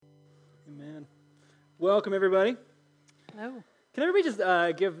Amen. Welcome, everybody. Hello. Can everybody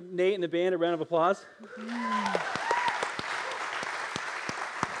just give Nate and the band a round of applause?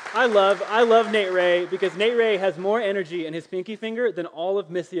 I love Nate Ray because Nate Ray has more energy in his pinky finger than all of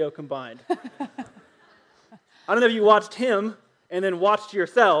Missio combined. I don't know if you watched him and then watched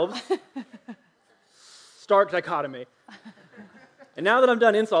yourselves. Stark dichotomy. And now that I'm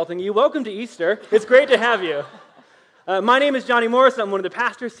done insulting you, welcome to Easter. It's great to have you. My name is Johnny Morris. I'm one of the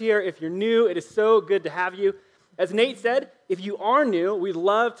pastors here. If you're new, it is so good to have you. As Nate said, if you are new, we'd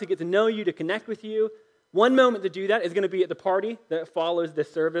love to get to know you, to connect with you. One moment to do that is going to be at the party that follows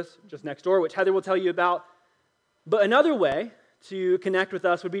this service just next door, which Heather will tell you about. But another way to connect with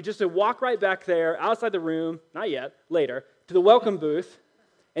us would be just to walk right back there, outside the room, not yet, later, to the welcome booth.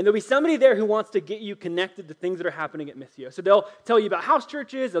 And there'll be somebody there who wants to get you connected to things that are happening at Missio. So they'll tell you about house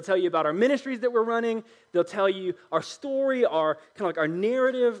churches, they'll tell you about our ministries that we're running, they'll tell you our story, our kind of like our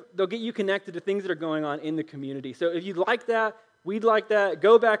narrative. They'll get you connected to things that are going on in the community. So if you'd like that, we'd like that,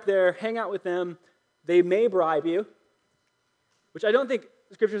 go back there, hang out with them. They may bribe you, which I don't think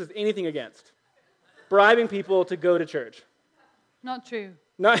Scripture says anything against. Bribing people to go to church. Not true.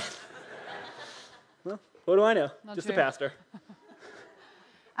 No. Well, what do I know? Not Just true. a pastor.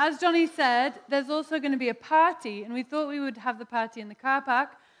 As Johnny said, there's also going to be a party, and we thought we would have the party in the car park,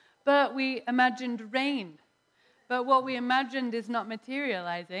 but we imagined rain. But what we imagined is not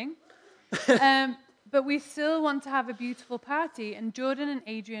materializing. But we still want to have a beautiful party, and Jordan and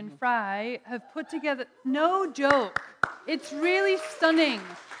Adrian Fry have put together, no joke, it's really stunning.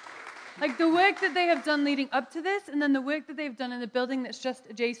 Like the work that they have done leading up to this, and then the work that they've done in the building that's just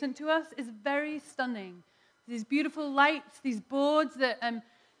adjacent to us is very stunning. These beautiful lights, these boards that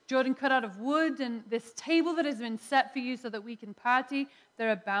Jordan cut out of wood, and this table that has been set for you so that we can party. There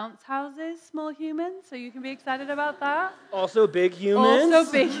are bounce houses, small humans, so you can be excited about that. Also big humans.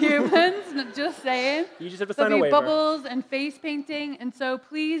 Also big humans, not just saying. You just have to sign a There'll be waiver. bubbles and face painting, and so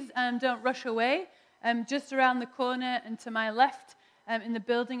please don't rush away. Just around the corner and to my left in the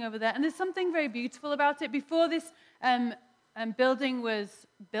building over there. And there's something very beautiful about it. Before this building was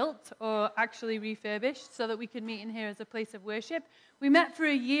built or actually refurbished so that we could meet in here as a place of worship, we met for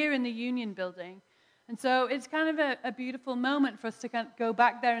a year in the Union building. And so it's kind of a beautiful moment for us to kind of go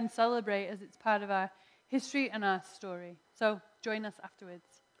back there and celebrate as it's part of our history and our story. So join us afterwards.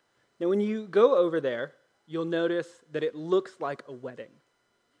 Now, when you go over there, you'll notice that it looks like a wedding.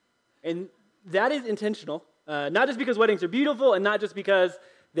 And that is intentional, not just because weddings are beautiful and not just because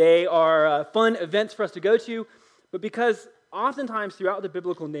they are fun events for us to go to, but because oftentimes throughout the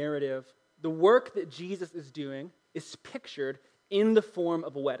biblical narrative, the work that Jesus is doing is pictured in the form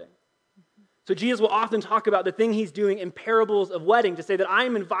of a wedding. So Jesus will often talk about the thing he's doing in parables of wedding to say that I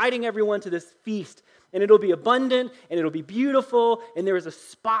am inviting everyone to this feast, and it'll be abundant, and it'll be beautiful, and there is a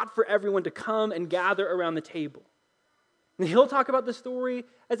spot for everyone to come and gather around the table. And he'll talk about the story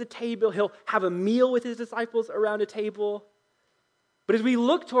as a table. He'll have a meal with his disciples around a table. But as we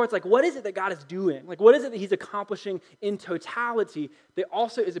look towards, like, what is it that God is doing? Like, what is it that he's accomplishing in totality? There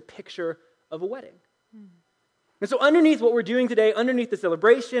also is a picture of a wedding. And so underneath what we're doing today, underneath the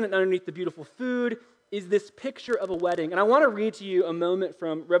celebration and underneath the beautiful food, is this picture of a wedding. And I want to read to you a moment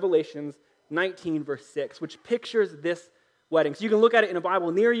from Revelations 19, verse 6, which pictures this wedding. So you can look at it in a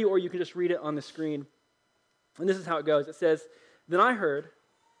Bible near you, or you can just read it on the screen. And this is how it goes. It says, "Then I heard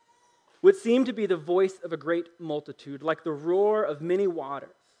what seemed to be the voice of a great multitude, like the roar of many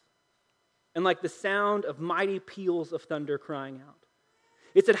waters, and like the sound of mighty peals of thunder crying out.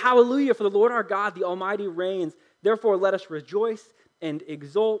 It said, 'Hallelujah, for the Lord our God, the Almighty reigns. Therefore let us rejoice and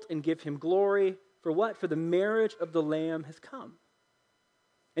exult and give him glory.' For what? For the marriage of the Lamb has come.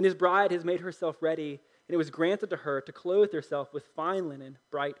 And his bride has made herself ready, and it was granted to her to clothe herself with fine linen,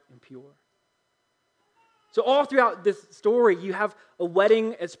 bright and pure." So all throughout this story, you have a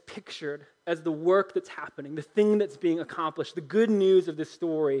wedding as pictured as the work that's happening, the thing that's being accomplished. The good news of this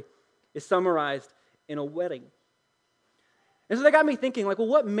story is summarized in a wedding. And so that got me thinking, like, well,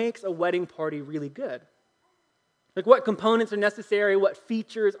 what makes a wedding party really good? Like, what components are necessary? What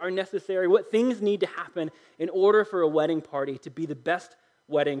features are necessary? What things need to happen in order for a wedding party to be the best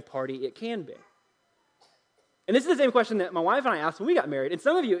wedding party it can be? And this is the same question that my wife and I asked when we got married. And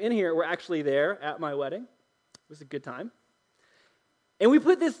some of you in here were actually there at my wedding. It was a good time. And we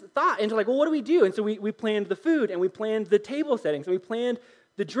put this thought into, like, well, what do we do? And so we planned the food, and we planned the table settings, and we planned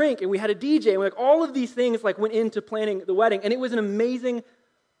the drink, and we had a DJ, and like all of these things like went into planning the wedding. And it was an amazing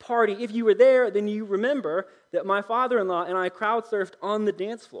party. If you were there, then you remember that my father-in-law and I crowd surfed on the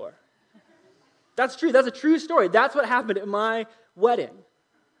dance floor. That's true. That's a true story. That's what happened at my wedding.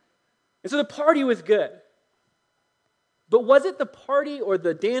 And so the party was good. But was it the party or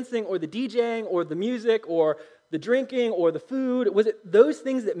the dancing or the DJing or the music or the drinking or the food? Was it those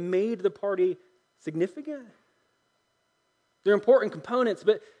things that made the party significant? They're important components,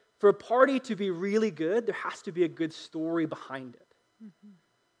 but for a party to be really good, there has to be a good story behind it.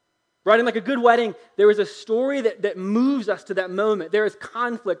 Right? And like a good wedding, there is a story that moves us to that moment. There is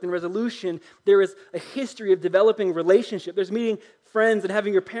conflict and resolution. There is a history of developing relationship. There's meeting friends and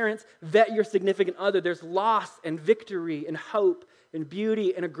having your parents vet your significant other. There's loss and victory and hope and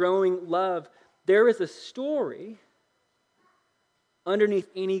beauty and a growing love. There is a story underneath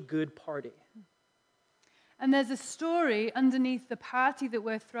any good party. And there's a story underneath the party that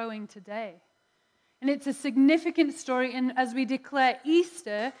we're throwing today. And it's a significant story, and as we declare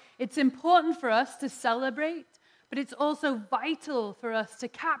Easter, it's important for us to celebrate, but it's also vital for us to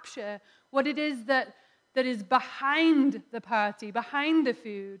capture what it is that is behind the party, behind the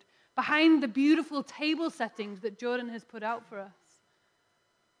food, behind the beautiful table settings that Jordan has put out for us.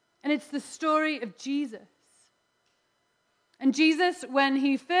 And it's the story of Jesus. And Jesus, when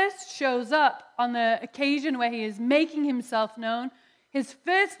he first shows up on the occasion where he is making himself known, his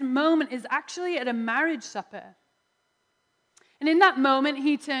first moment is actually at a marriage supper. And in that moment,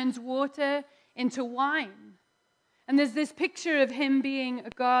 he turns water into wine. And there's this picture of him being a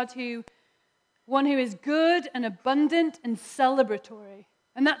God one who is good and abundant and celebratory.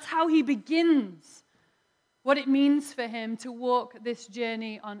 And that's how he begins what it means for him to walk this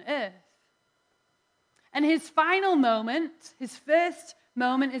journey on earth. And his final moment, his first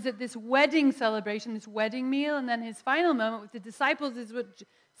moment is at this wedding celebration, this wedding meal, and then his final moment with the disciples is what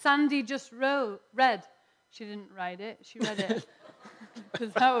Sandy just read. She didn't write it, she read it,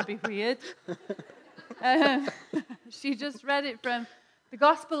 because that would be weird. She just read it from the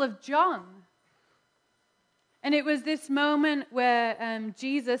Gospel of John. And it was this moment where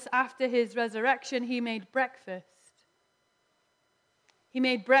Jesus, after his resurrection, he made breakfast. He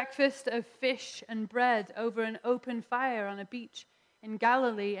made breakfast of fish and bread over an open fire on a beach in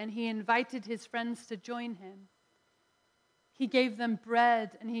Galilee, and he invited his friends to join him. He gave them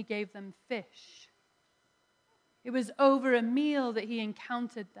bread and he gave them fish. It was over a meal that he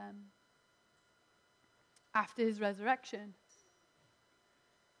encountered them after his resurrection.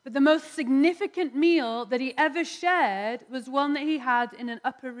 But the most significant meal that he ever shared was one that he had in an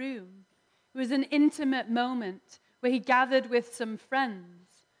upper room. It was an intimate moment where he gathered with some friends.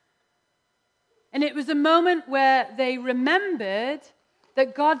 And it was a moment where they remembered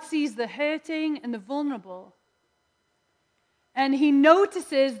that God sees the hurting and the vulnerable. And he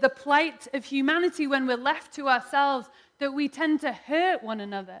notices the plight of humanity when we're left to ourselves, that we tend to hurt one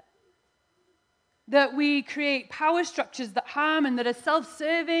another. That we create power structures that harm and that are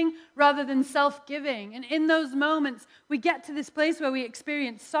self-serving rather than self-giving. And in those moments, we get to this place where we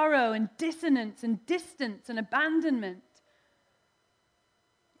experience sorrow and dissonance and distance and abandonment.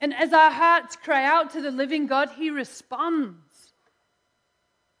 And as our hearts cry out to the living God, he responds.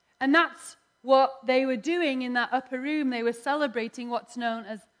 And that's what they were doing in that upper room. They were celebrating what's known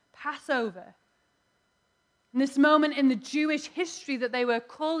as Passover. And this moment in the Jewish history that they were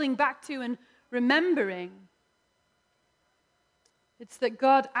calling back to and remembering. It's that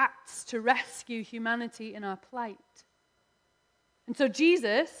God acts to rescue humanity in our plight. And so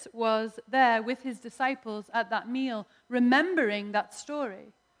Jesus was there with his disciples at that meal, remembering that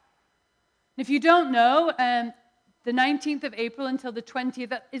story. If you don't know, the 19th of April until the 20th,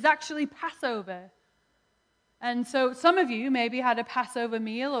 that is actually Passover. And so some of you maybe had a Passover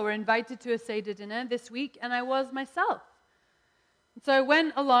meal or were invited to a Seder dinner this week, and I was myself. So I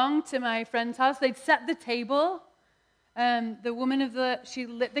went along to my friend's house. They'd set the table. The woman she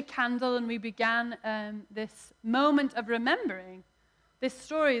lit the candle, and we began this moment of remembering this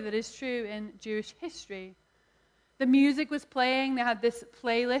story that is true in Jewish history. The music was playing. They had this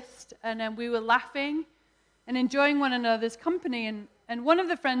playlist, and we were laughing and enjoying one another's company. And one of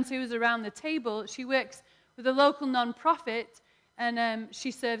the friends who was around the table, she works with a local nonprofit, and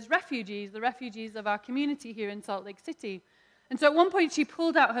she serves refugees, the refugees of our community here in Salt Lake City. And so at one point, she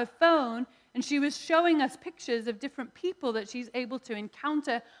pulled out her phone, and she was showing us pictures of different people that she's able to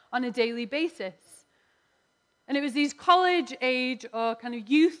encounter on a daily basis. And it was these college-age or kind of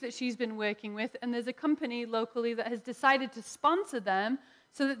youth that she's been working with, and there's a company locally that has decided to sponsor them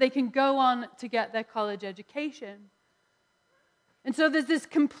so that they can go on to get their college education. And so there's this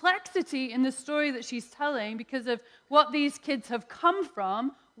complexity in the story that she's telling because of what these kids have come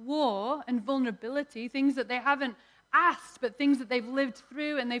from, war and vulnerability, things that they haven't asked, but things that they've lived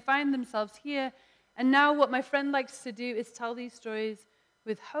through, and they find themselves here. And now what my friend likes to do is tell these stories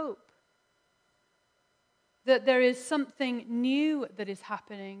with hope. That there is something new that is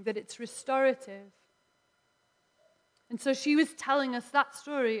happening, that it's restorative. And so she was telling us that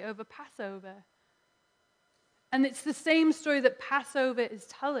story over Passover. And it's the same story that Passover is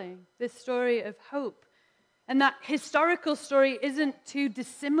telling, this story of hope. And that historical story isn't too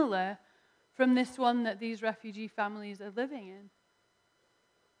dissimilar from this one that these refugee families are living in.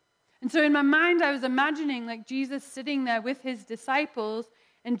 And so in my mind, I was imagining like Jesus sitting there with his disciples,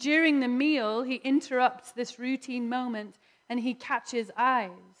 and during the meal, he interrupts this routine moment and he catches eyes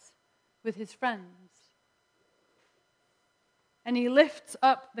with his friends. And he lifts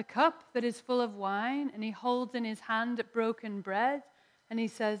up the cup that is full of wine, and he holds in his hand broken bread, and he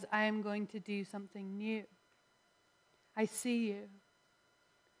says, I am going to do something new. I see you.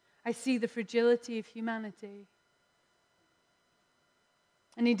 I see the fragility of humanity.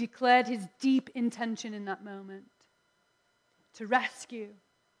 And he declared his deep intention in that moment to rescue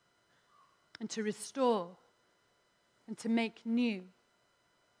and to restore and to make new.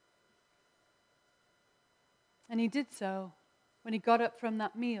 And he did so when he got up from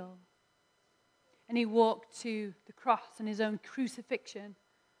that meal and he walked to the cross and his own crucifixion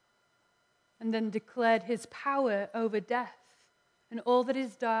and then declared his power over death and all that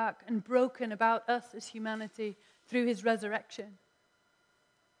is dark and broken about us as humanity through his resurrection.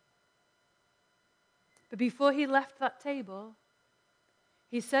 But before he left that table,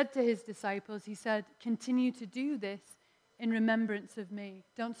 he said to his disciples, he said, continue to do this in remembrance of me.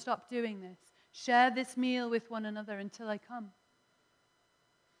 Don't stop doing this. Share this meal with one another until I come.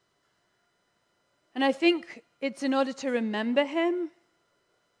 And I think it's in order to remember him,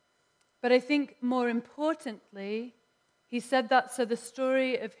 but I think more importantly, he said that so the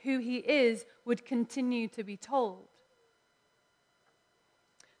story of who he is would continue to be told.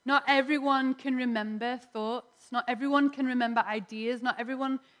 Not everyone can remember thoughts. Not everyone can remember ideas. Not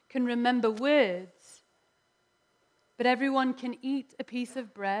everyone can remember words. But everyone can eat a piece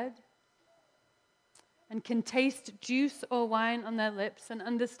of bread and can taste juice or wine on their lips and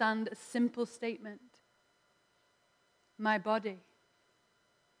understand a simple statement. My body,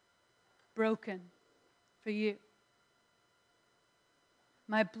 broken for you.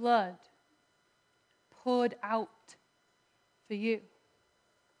 My blood, poured out for you.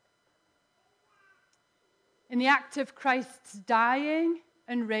 In the act of Christ's dying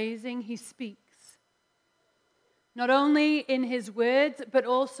and raising, he speaks. Not only in his words, but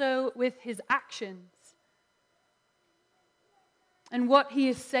also with his actions. And what he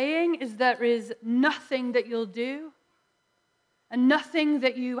is saying is there is nothing that you'll do and nothing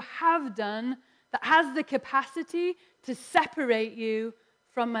that you have done that has the capacity to separate you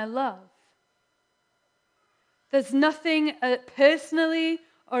from my love. There's nothing personally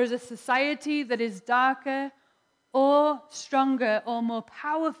or as a society that is darker or stronger or more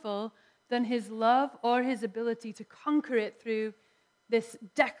powerful than his love or his ability to conquer it through this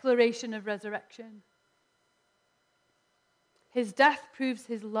declaration of resurrection. His death proves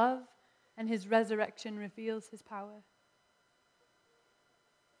his love, and his resurrection reveals his power.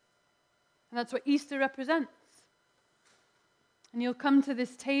 And that's what Easter represents. And you'll come to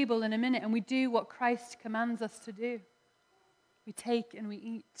this table in a minute, and we do what Christ commands us to do. We take and we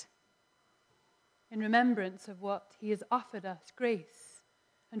eat in remembrance of what he has offered us, grace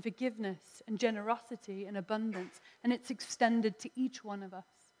and forgiveness and generosity and abundance, and it's extended to each one of us.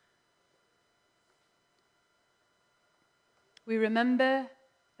 We remember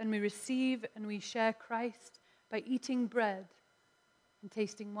and we receive and we share Christ by eating bread and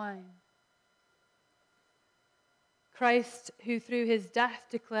tasting wine. Christ, who through his death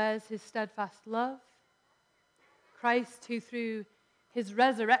declares his steadfast love. Christ, who through his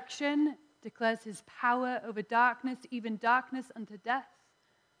resurrection declares his power over darkness, even darkness unto death.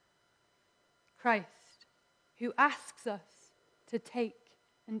 Christ, who asks us to take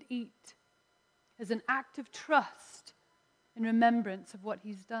and eat as an act of trust in remembrance of what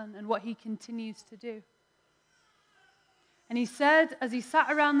he's done and what he continues to do. And he said, as he sat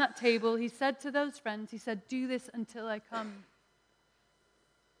around that table, he said to those friends, he said, do this until I come.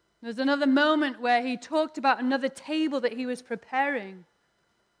 There was another moment where he talked about another table that he was preparing.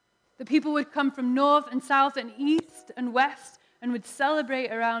 The people would come from north and south and east and west and would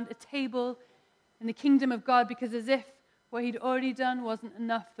celebrate around a table in the kingdom of God, because as if what he'd already done wasn't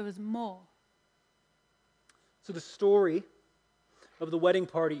enough, there was more. So the story of the wedding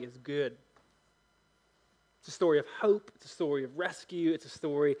party is good. It's a story of hope. It's a story of rescue. It's a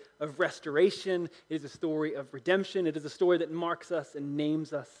story of restoration. It is a story of redemption. It is a story that marks us and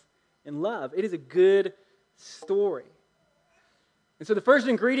names us in love. It is a good story. And so the first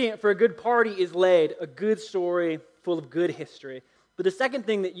ingredient for a good party is laid, a good story full of good history. But the second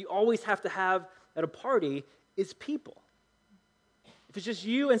thing that you always have to have at a party is people. If it's just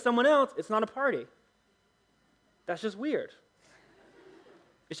you and someone else, it's not a party. That's just weird.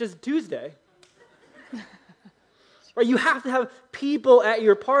 It's just Tuesday. Right? You have to have people at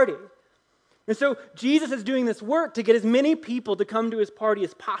your party. And so Jesus is doing this work to get as many people to come to his party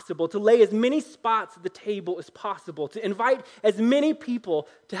as possible, to lay as many spots at the table as possible, to invite as many people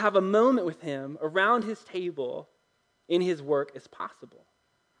to have a moment with him around his table in his work as possible.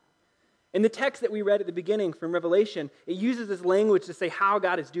 In the text that we read at the beginning from Revelation, it uses this language to say how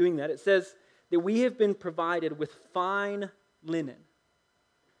God is doing that. It says that we have been provided with fine linen,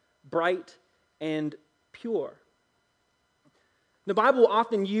 bright and pure. The Bible will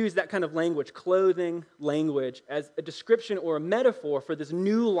often use that kind of language, clothing language, as a description or a metaphor for this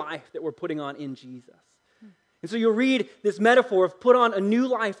new life that we're putting on in Jesus. And so you'll read this metaphor of put on a new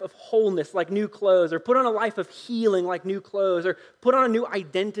life of wholeness like new clothes, or put on a life of healing like new clothes, or put on a new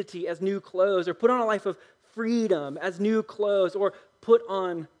identity as new clothes, or put on a life of freedom as new clothes, or put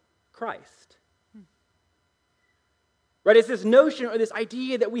on Christ. Right? It's this notion or this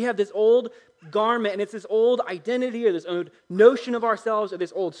idea that we have this old garment and it's this old identity or this old notion of ourselves or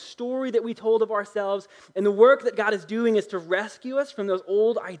this old story that we told of ourselves. And the work that God is doing is to rescue us from those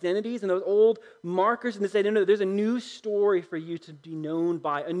old identities and those old markers and to say, no, there's a new story for you to be known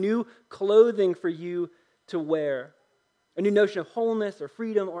by, a new clothing for you to wear, a new notion of wholeness or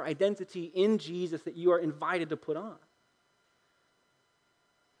freedom or identity in Jesus that you are invited to put on.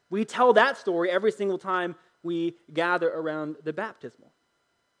 We tell that story every single time we gather around the baptismal.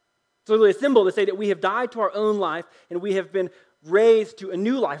 It's literally a symbol to say that we have died to our own life and we have been raised to a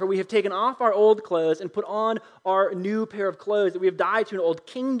new life, or we have taken off our old clothes and put on our new pair of clothes, that we have died to an old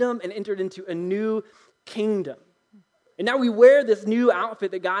kingdom and entered into a new kingdom. And now we wear this new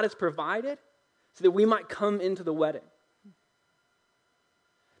outfit that God has provided so that we might come into the wedding.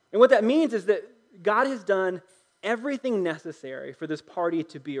 And what that means is that God has done everything necessary for this party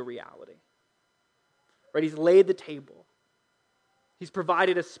to be a reality. Right? He's laid the table. He's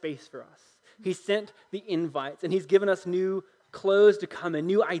provided a space for us. He sent the invites, and he's given us new clothes to come in,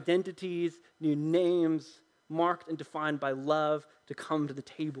 new identities, new names, marked and defined by love to come to the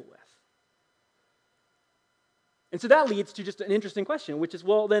table with. And so that leads to just an interesting question, which is,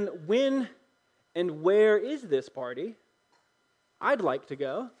 well, then when and where is this party? I'd like to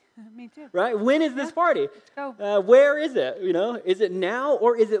go. Me too. Right? When is this party? Let's go. Where is it? Is it now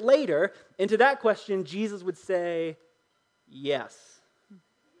or is it later? And to that question, Jesus would say, yes.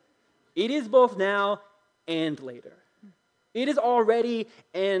 It is both now and later. It is already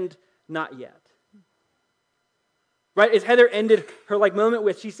and not yet. Right? As Heather ended her moment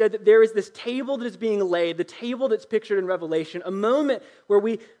with, she said that there is this table that is being laid, the table that's pictured in Revelation, a moment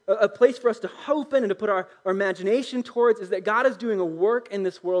where a place for us to hope in and to put our imagination towards is that God is doing a work in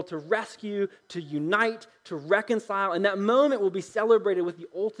this world to rescue, to unite, to reconcile, and that moment will be celebrated with the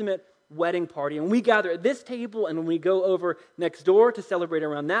ultimate wedding party. And we gather at this table, and when we go over next door to celebrate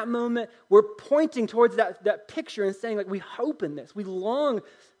around that moment, we're pointing towards that picture and saying, we hope in this. We long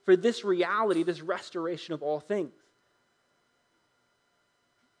for this reality, this restoration of all things.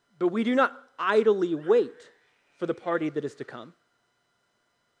 But we do not idly wait for the party that is to come.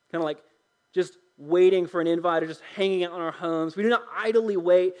 Kind of like just waiting for an invite or just hanging out in our homes. We do not idly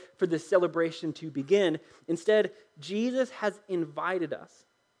wait for this celebration to begin. Instead, Jesus has invited us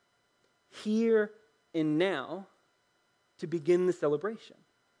here and now to begin the celebration.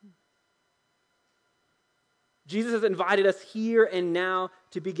 Jesus has invited us here and now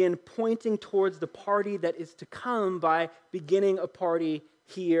to begin pointing towards the party that is to come by beginning a party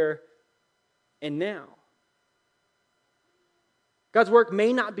here and now. God's work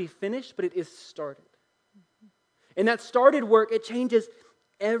may not be finished, but it is started. And that started work, it changes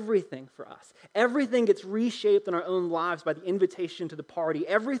everything for us. Everything gets reshaped in our own lives by the invitation to the party.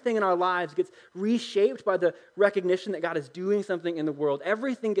 Everything in our lives gets reshaped by the recognition that God is doing something in the world.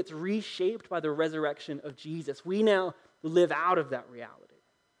 Everything gets reshaped by the resurrection of Jesus. We now live out of that reality.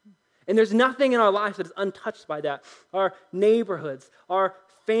 And there's nothing in our lives that is untouched by that. Our neighborhoods, our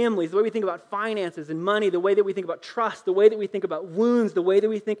families, the way we think about finances and money, the way that we think about trust, the way that we think about wounds, the way that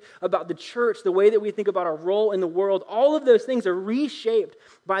we think about the church, the way that we think about our role in the world, all of those things are reshaped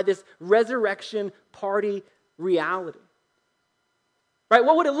by this resurrection party reality. Right?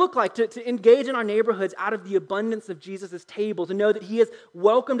 What would it look like to engage in our neighborhoods out of the abundance of Jesus' table, to know that he has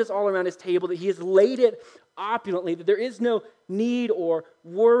welcomed us all around his table, that he has laid it opulently, that there is no need or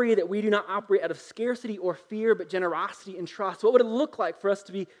worry, that we do not operate out of scarcity or fear, but generosity and trust? What would it look like for us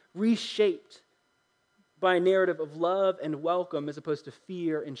to be reshaped by a narrative of love and welcome as opposed to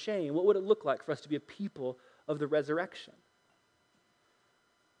fear and shame? What would it look like for us to be a people of the resurrection?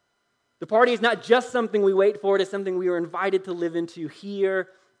 The party is not just something we wait for, it is something we are invited to live into here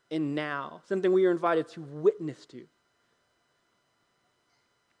and now, something we are invited to witness to.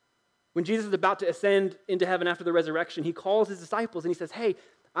 When Jesus is about to ascend into heaven after the resurrection, he calls his disciples and he says, hey,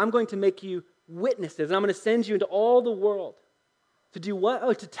 I'm going to make you witnesses, and I'm going to send you into all the world. To do what?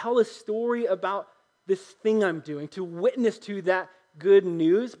 Oh, to tell a story about this thing I'm doing, to witness to that good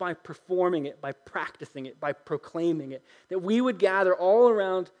news by performing it, by practicing it, by proclaiming it. That we would gather all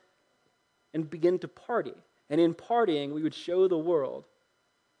around and begin to party. And in partying, we would show the world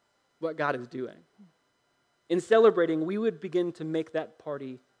what God is doing. In celebrating, we would begin to make that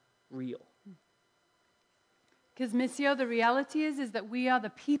party real. Because, Missio, the reality is that we are the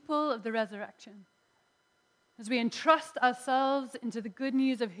people of the resurrection. As we entrust ourselves into the good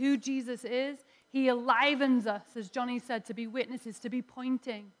news of who Jesus is, he alivens us, as Johnny said, to be witnesses, to be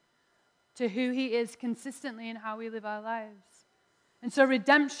pointing to who he is consistently in how we live our lives. And so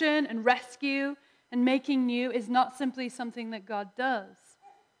redemption and rescue and making new is not simply something that God does.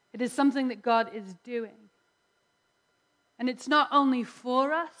 It is something that God is doing. And it's not only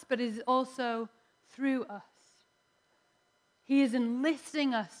for us, but it is also through us. He is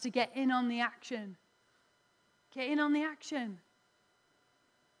enlisting us to get in on the action. Get in on the action.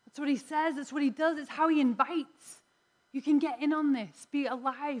 That's what he says. That's what he does. It's how he invites. You can get in on this. Be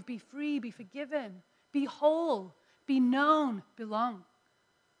alive. Be free. Be forgiven. Be whole. Be known. Belong.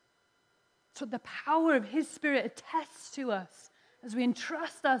 So the power of his Spirit attests to us as we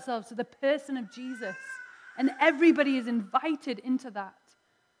entrust ourselves to the person of Jesus. And everybody is invited into that.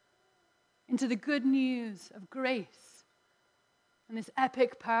 Into the good news of grace. And this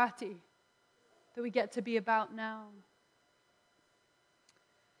epic party that we get to be about now.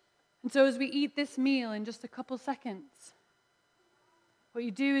 And so as we eat this meal in just a couple seconds, what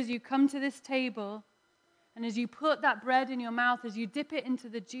you do is you come to this table, and as you put that bread in your mouth, as you dip it into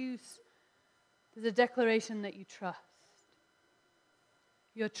the juice, there's a declaration that you trust.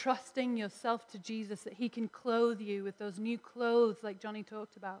 You're trusting yourself to Jesus, that he can clothe you with those new clothes like Johnny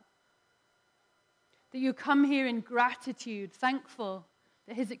talked about. That you come here in gratitude, thankful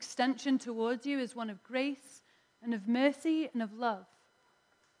that his extension towards you is one of grace and of mercy and of love.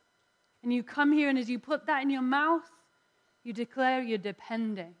 And you come here, and as you put that in your mouth, you declare you're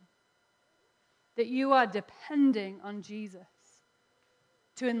depending. That you are depending on Jesus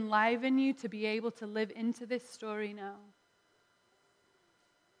to enliven you to be able to live into this story now.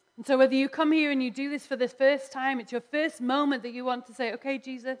 And so whether you come here and you do this for the first time, it's your first moment that you want to say, okay,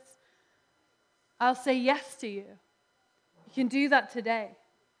 Jesus, I'll say yes to you. You can do that today.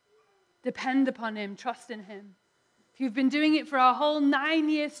 Depend upon him. Trust in him. If you've been doing it for our whole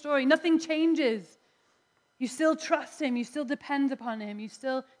 9-year story, nothing changes. You still trust him. You still depend upon him. You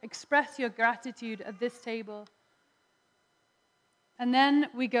still express your gratitude at this table. And then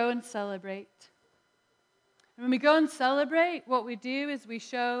we go and celebrate. And when we go and celebrate, what we do is we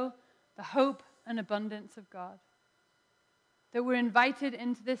show the hope and abundance of God. That we're invited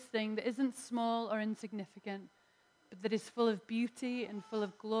into this thing that isn't small or insignificant, but that is full of beauty and full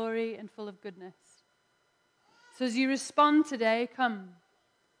of glory and full of goodness. So as you respond today, come,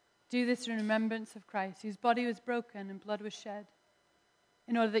 do this in remembrance of Christ, whose body was broken and blood was shed,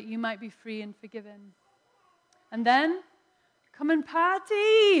 in order that you might be free and forgiven. And then, come and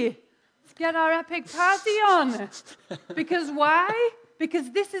party. Let's get our epic party on. Because why?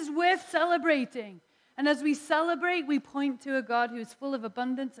 Because this is worth celebrating. And as we celebrate, we point to a God who is full of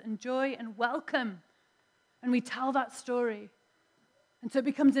abundance and joy and welcome. And we tell that story. And so it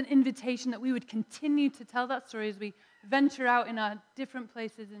becomes an invitation that we would continue to tell that story as we venture out in our different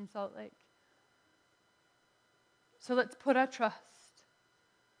places in Salt Lake. So let's put our trust,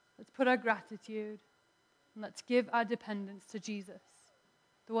 let's put our gratitude, and let's give our dependence to Jesus,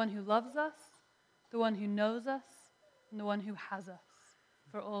 the one who loves us, the one who knows us, and the one who has us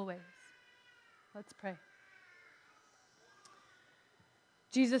for always. Let's pray.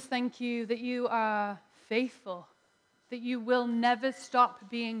 Jesus, thank you that you are faithful, that you will never stop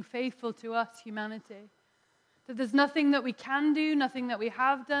being faithful to us, humanity. That there's nothing that we can do, nothing that we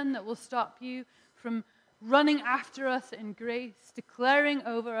have done that will stop you from running after us in grace, declaring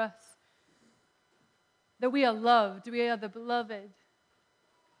over us that we are loved, we are the beloved.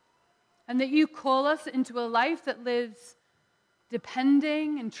 And that you call us into a life that lives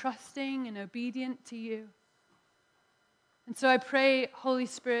depending and trusting and obedient to you. And so I pray, Holy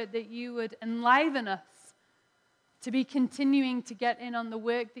Spirit, that you would enliven us to be continuing to get in on the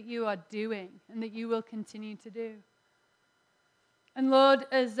work that you are doing and that you will continue to do. And Lord,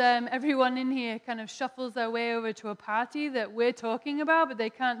 as everyone in here kind of shuffles their way over to a party that we're talking about but they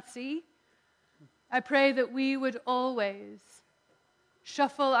can't see, I pray that we would always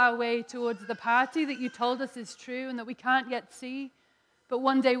shuffle our way towards the party that you told us is true and that we can't yet see, but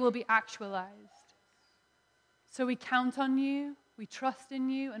one day will be actualized. So we count on you, we trust in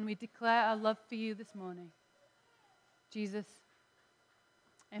you, and we declare our love for you this morning. Jesus,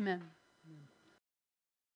 amen.